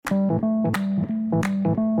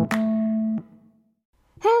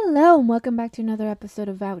and welcome back to another episode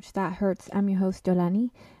of Vouch That Hurts. I'm your host, Yolani,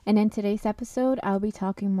 and in today's episode, I'll be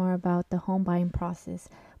talking more about the home buying process,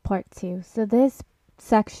 part 2. So this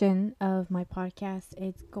section of my podcast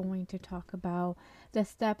is going to talk about the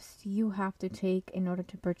steps you have to take in order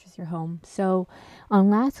to purchase your home. So on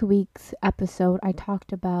last week's episode, I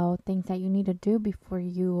talked about things that you need to do before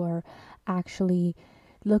you are actually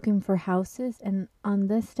looking for houses, and on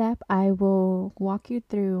this step, I will walk you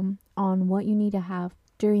through on what you need to have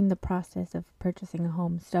during the process of purchasing a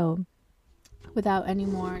home. So without any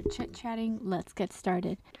more chit-chatting, let's get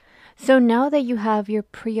started. So now that you have your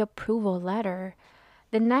pre-approval letter,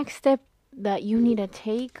 the next step that you need to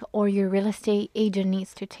take, or your real estate agent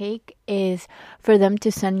needs to take, is for them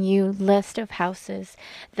to send you a list of houses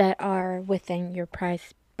that are within your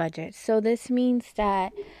price budget. So this means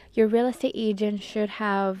that your real estate agent should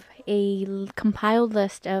have a compiled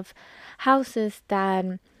list of houses that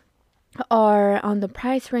are on the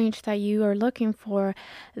price range that you are looking for,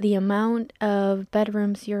 the amount of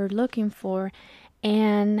bedrooms you're looking for,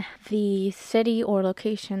 and the city or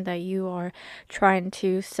location that you are trying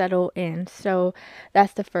to settle in. So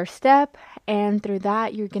that's the first step. And through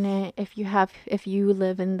that, you're gonna, if you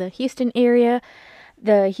live in the Houston area,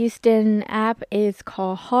 the Houston app is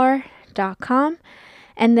called har.com.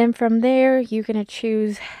 And then from there, you're going to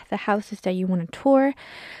choose the houses that you want to tour.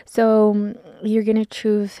 So you're going to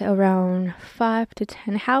choose around 5 to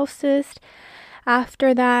 10 houses.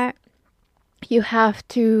 After that, you have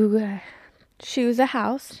to choose a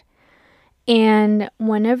house. And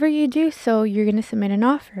whenever you do so, you're going to submit an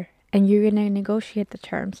offer and you're going to negotiate the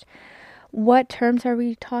terms. What terms are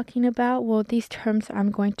we talking about? Well, these terms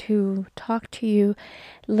I'm going to talk to you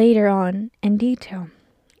later on in detail.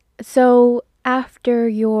 So after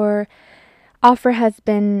your offer has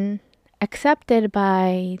been accepted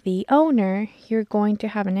by the owner, you're going to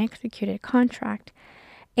have an executed contract.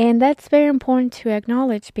 And that's very important to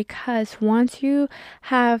acknowledge, because once you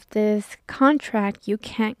have this contract, you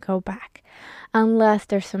can't go back unless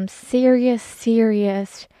there's some serious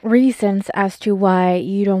reasons as to why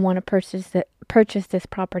you don't want to purchase this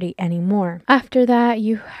property anymore. After that,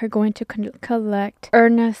 you are going to collect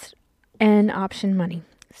earnest and option money.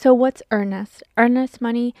 So what's earnest? Earnest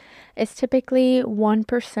money is typically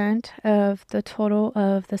 1% of the total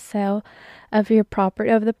of the sale of the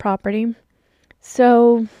property.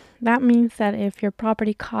 So that means that if your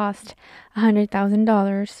property cost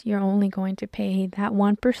 $100,000, you're only going to pay that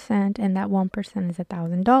 1%, and that 1% is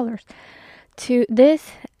 $1,000. To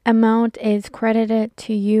this amount is credited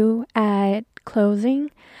to you at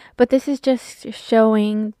closing, but this is just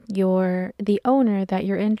showing the owner that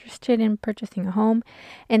you're interested in purchasing a home,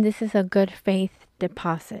 and this is a good faith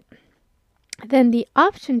deposit. Then the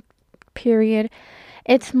option period,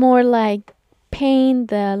 it's more like paying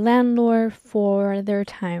the landlord for their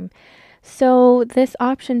time. So this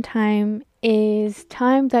option time is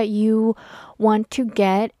time that you want to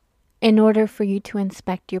get in order for you to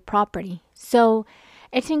inspect your property. So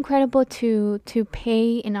it's incredible to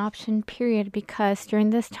pay an option period, because during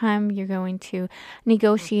this time you're going to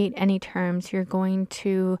negotiate any terms. You're going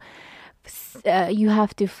to you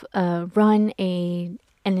have to run an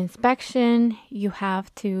inspection. You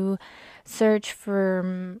have to search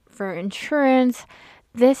for insurance.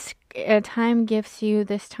 This time gives you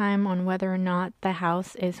this time on whether or not the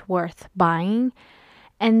house is worth buying.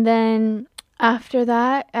 And then after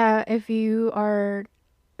that,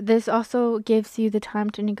 this also gives you the time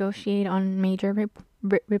to negotiate on major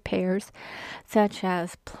repairs, such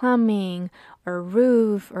as plumbing or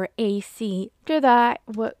roof or AC. After that,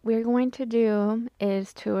 what we're going to do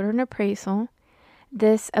is to order an appraisal.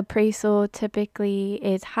 This appraisal typically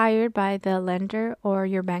is hired by the lender or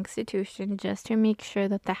your bank institution just to make sure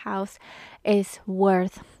that the house is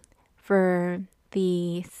worth for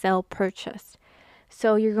the sale purchase.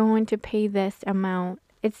 So you're going to pay this amount.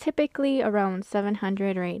 It's typically around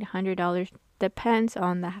 $700 or $800, depends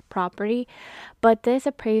on the property. But this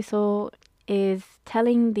appraisal is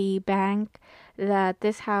telling the bank that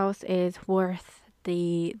this house is worth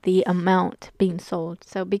the amount being sold.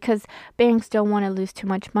 So because banks don't want to lose too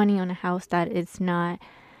much money on a house that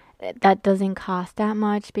doesn't cost that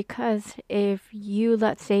much, because if you,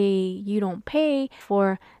 let's say you don't pay,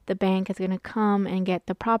 for the bank is going to come and get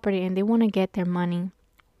the property, and they want to get their money,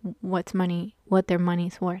 what their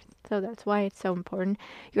money's worth. So that's why it's so important.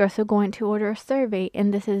 You're also going to order a survey,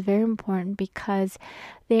 and this is very important because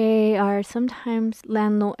they are sometimes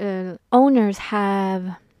owners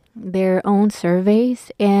have their own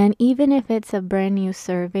surveys, and even if it's a brand new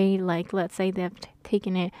survey, like let's say they've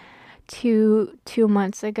taken it two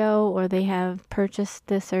months ago, or they have purchased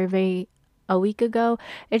the survey a week ago,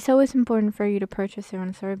 it's always important for you to purchase your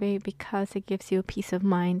own survey because it gives you a peace of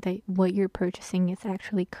mind that what you're purchasing is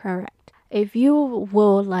actually correct. If you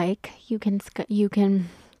will like, you can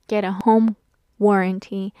get a home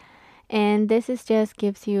warranty, and this is just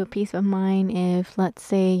gives you a peace of mind if, let's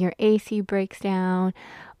say, your AC breaks down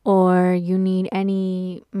or you need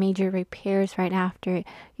any major repairs right after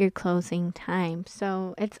your closing time.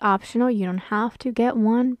 So it's optional. You don't have to get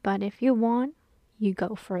one, but if you want, you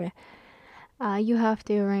go for it. You have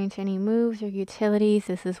to arrange any moves or utilities.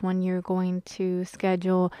 This is when you're going to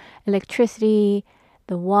schedule electricity,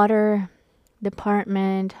 the water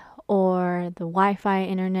department, or the Wi-Fi,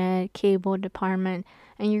 internet, cable department,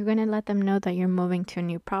 and you're going to let them know that you're moving to a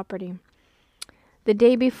new property. The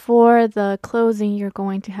day before the closing, you're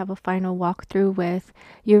going to have a final walkthrough with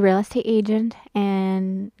your real estate agent,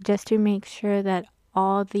 and just to make sure that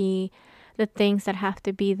all the things that have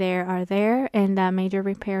to be there are there and that major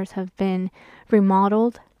repairs have been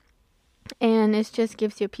remodeled. And it just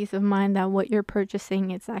gives you a peace of mind that what you're purchasing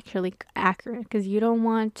is actually accurate, because you don't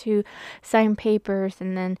want to sign papers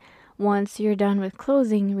and then once you're done with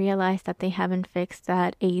closing realize that they haven't fixed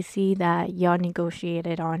that AC that y'all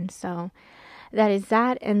negotiated on. So that is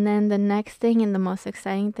that. And then the next thing and the most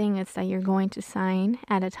exciting thing is that you're going to sign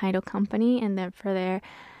at a title company, and then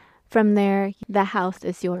from there the house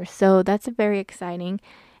is yours. So that's very exciting.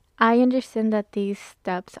 I understand that these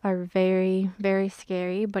steps are very, very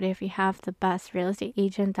scary, but if you have the best real estate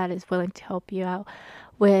agent that is willing to help you out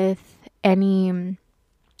with any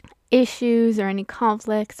issues or any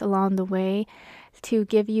conflicts along the way, to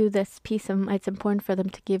give you this it's important for them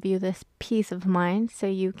to give you this peace of mind so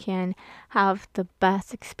you can have the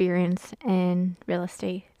best experience in real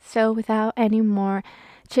estate. So without any more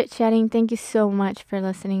chit-chatting, thank you so much for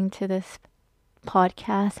listening to this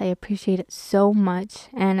podcast. I appreciate it so much,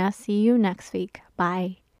 and I'll see you next week.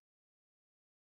 Bye.